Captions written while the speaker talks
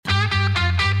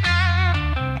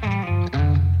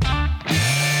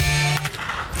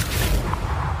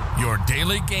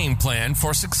daily game plan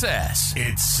for success.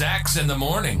 It's Sacks in the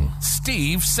Morning.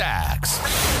 Steve Sacks.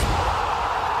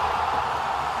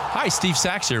 Hi, Steve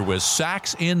Sacks here with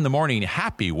Sacks in the Morning.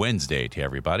 Happy Wednesday to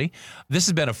everybody. This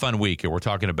has been a fun week, and we're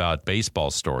talking about baseball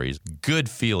stories, good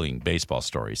feeling baseball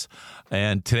stories.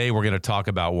 And today we're going to talk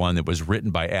about one that was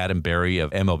written by Adam Berry of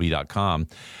MLB.com.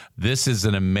 This is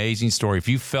an amazing story. If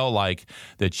you felt like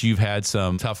that you've had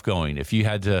some tough going, if you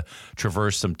had to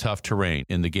traverse some tough terrain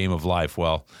in the game of life,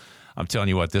 well, I'm telling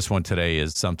you what, this one today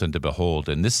is something to behold.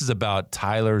 And this is about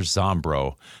Tyler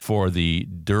Zombro for the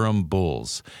Durham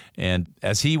Bulls. And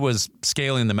as he was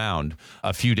scaling the mound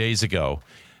a few days ago,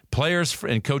 players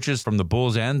and coaches from the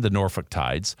Bulls and the Norfolk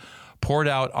Tides poured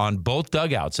out on both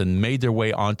dugouts and made their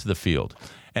way onto the field.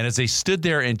 And as they stood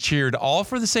there and cheered, all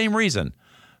for the same reason,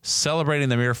 celebrating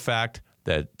the mere fact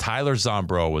that Tyler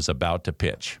Zombro was about to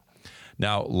pitch.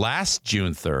 Now, last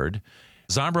June 3rd,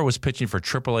 Zombro was pitching for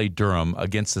AAA Durham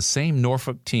against the same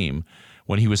Norfolk team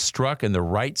when he was struck in the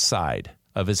right side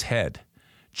of his head,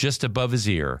 just above his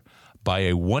ear, by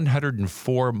a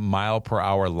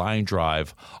 104-mile-per-hour line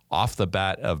drive off the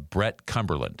bat of Brett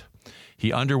Cumberland.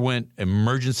 He underwent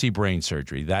emergency brain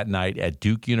surgery that night at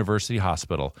Duke University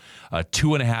Hospital, a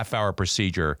 2.5-hour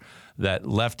procedure that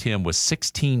left him with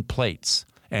 16 plates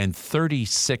and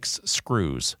 36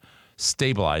 screws,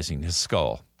 stabilizing his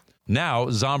skull. Now,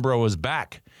 Zombro is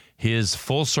back, his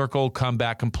full-circle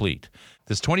comeback complete.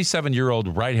 This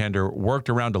 27-year-old right-hander worked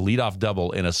around a leadoff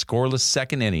double in a scoreless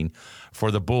second inning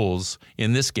for the Bulls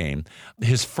in this game,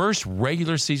 his first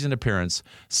regular season appearance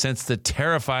since the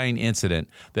terrifying incident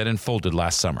that unfolded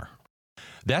last summer.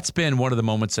 That's been one of the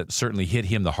moments that certainly hit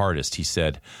him the hardest, he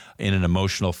said in an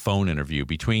emotional phone interview.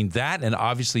 Between that and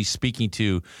obviously speaking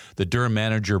to the Durham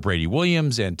manager, Brady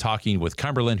Williams, and talking with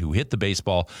Cumberland, who hit the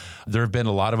baseball, there have been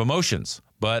a lot of emotions.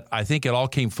 But I think it all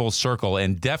came full circle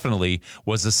and definitely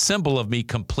was a symbol of me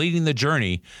completing the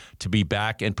journey to be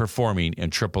back and performing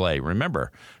in AAA.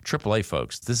 Remember, AAA,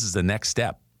 folks, this is the next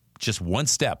step, just one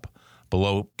step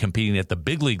below competing at the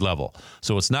big league level.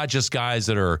 So it's not just guys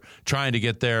that are trying to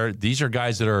get there. These are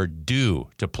guys that are due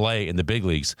to play in the big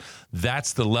leagues.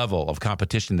 That's the level of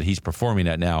competition that he's performing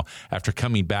at now after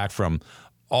coming back from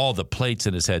all the plates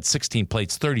in his head, 16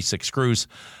 plates, 36 screws.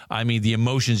 I mean, the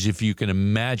emotions, if you can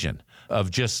imagine,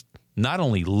 of just not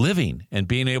only living and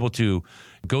being able to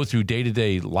go through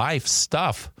day-to-day life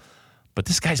stuff, but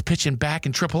this guy's pitching back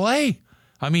in AAA.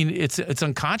 I mean, it's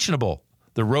unconscionable,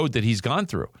 the road that he's gone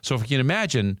through. So if you can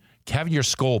imagine having your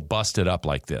skull busted up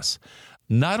like this,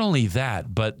 not only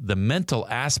that, but the mental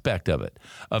aspect of it,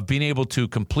 of being able to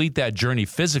complete that journey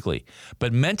physically,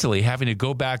 but mentally having to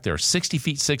go back there 60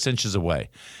 feet 6 inches away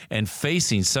and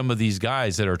facing some of these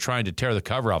guys that are trying to tear the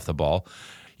cover off the ball.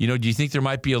 You know, do you think there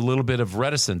might be a little bit of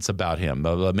reticence about him?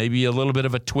 Maybe a little bit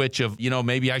of a twitch of,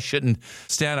 maybe I shouldn't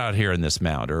stand out here in this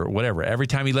mound or whatever. Every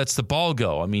time he lets the ball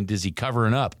go, I mean, does he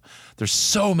covering up? There's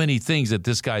so many things that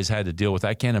this guy's had to deal with.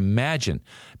 I can't imagine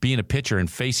being a pitcher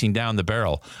and facing down the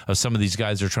barrel of some of these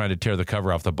guys that are trying to tear the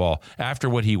cover off the ball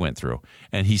after what he went through.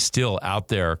 And he's still out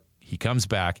there. He comes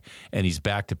back, and he's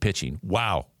back to pitching.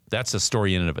 Wow, that's a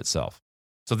story in and of itself.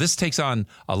 So this takes on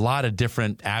a lot of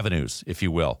different avenues, if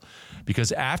you will,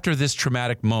 because after this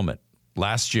traumatic moment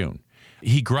last June,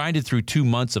 he grinded through 2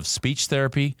 months of speech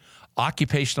therapy,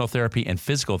 occupational therapy, and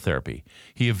physical therapy.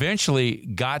 He eventually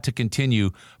got to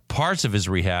continue parts of his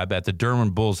rehab at the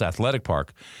Durham Bulls Athletic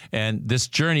Park, and this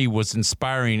journey was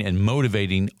inspiring and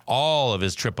motivating all of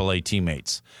his AAA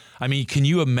teammates. I mean, can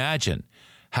you imagine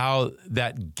how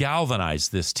that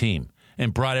galvanized this team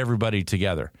and brought everybody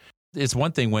together? It's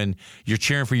one thing when you're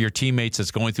cheering for your teammates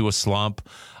that's going through a slump.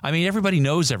 I mean, everybody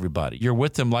knows everybody. You're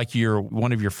with them like you're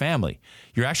one of your family.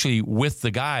 You're actually with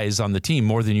the guys on the team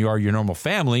more than you are your normal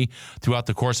family throughout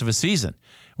the course of a season.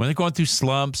 When they're going through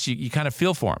slumps, you kind of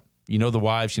feel for them. You know the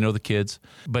wives, you know the kids.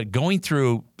 But going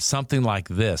through something like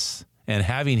this and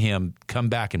having him come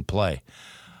back and play,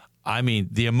 I mean,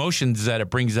 the emotions that it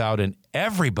brings out in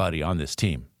everybody on this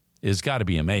team has got to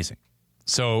be amazing.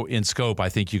 So in scope, I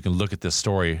think you can look at this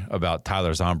story about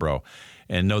Tyler Zombro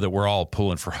and know that we're all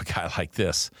pulling for a guy like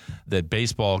this, that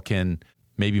baseball can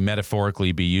maybe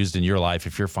metaphorically be used in your life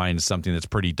if you're finding something that's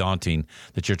pretty daunting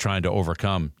that you're trying to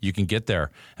overcome. You can get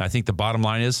there. And I think the bottom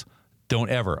line is don't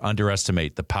ever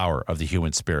underestimate the power of the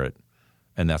human spirit.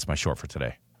 And that's my short for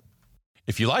today.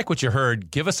 If you like what you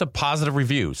heard, give us a positive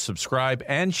review, subscribe,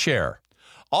 and share.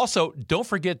 Also, don't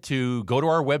forget to go to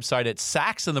our website at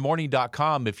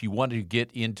sacksinthemorning.com if you want to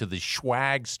get into the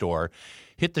swag store.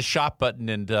 Hit the shop button,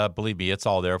 and believe me, it's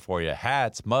all there for you.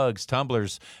 Hats, mugs,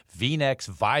 tumblers, V-necks,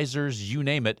 visors, you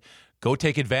name it. Go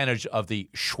take advantage of the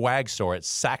swag store at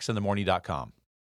sacksinthemorning.com.